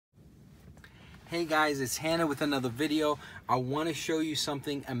Hey guys, it's Hannah with another video. I want to show you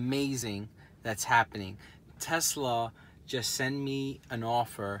something amazing that's happening. Tesla just sent me an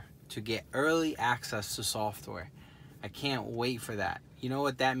offer to get early access to software. I can't wait for that. You know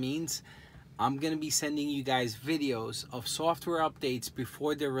what that means? I'm going to be sending you guys videos of software updates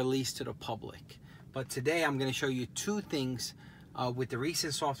before they're released to the public. But today I'm going to show you two things with the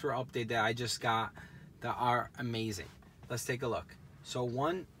recent software update that I just got that are amazing. Let's take a look. So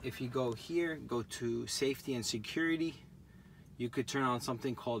one, if you go here, go to safety and security, you could turn on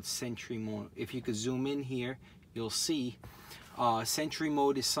something called Sentry Mode. If you could zoom in here, you'll see Sentry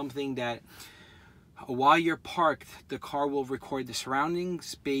Mode is something that while you're parked, the car will record the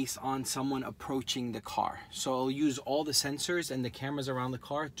surroundings based on someone approaching the car. So it'll use all the sensors and the cameras around the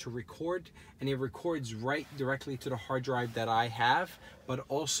car to record, and it records right directly to the hard drive that I have, but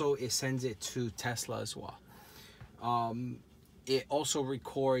also it sends it to Tesla as well. It also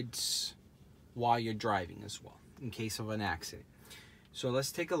records while you're driving as well, in case of an accident. So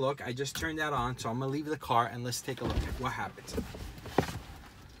let's take a look. I just turned that on, so I'm gonna leave the car and let's take a look at what happens.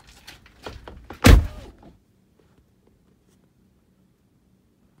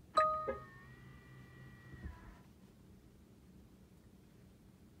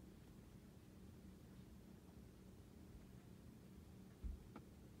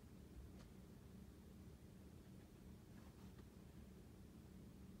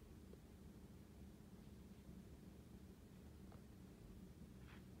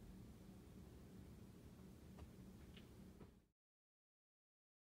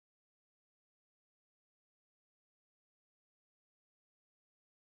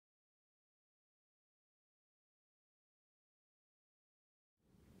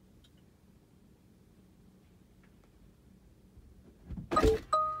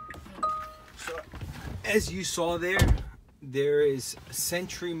 So as you saw there is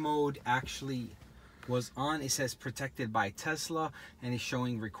Sentry Mode actually was on. It says protected by Tesla and it's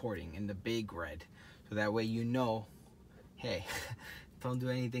showing recording in the big red. So that way you know, hey, don't do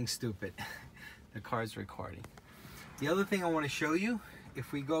anything stupid. The car's recording. The other thing I want to show you,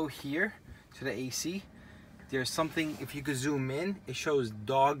 if we go here to the AC, there's something, if you could zoom in, it shows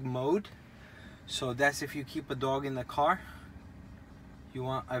dog mode. So that's if you keep a dog in the car. You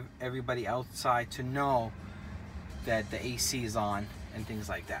want everybody outside to know that the AC is on and things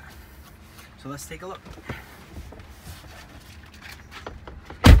like that. So let's take a look.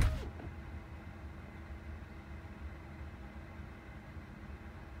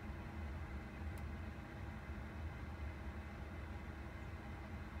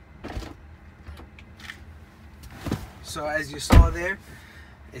 So as you saw there,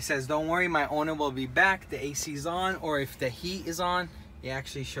 it says, don't worry, my owner will be back. The AC is on, or if the heat is on, it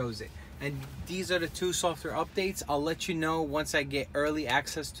actually shows it. And these are the two software updates. I'll let you know once I get early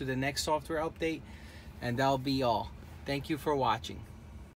access to the next software update, and that'll be all. Thank you for watching.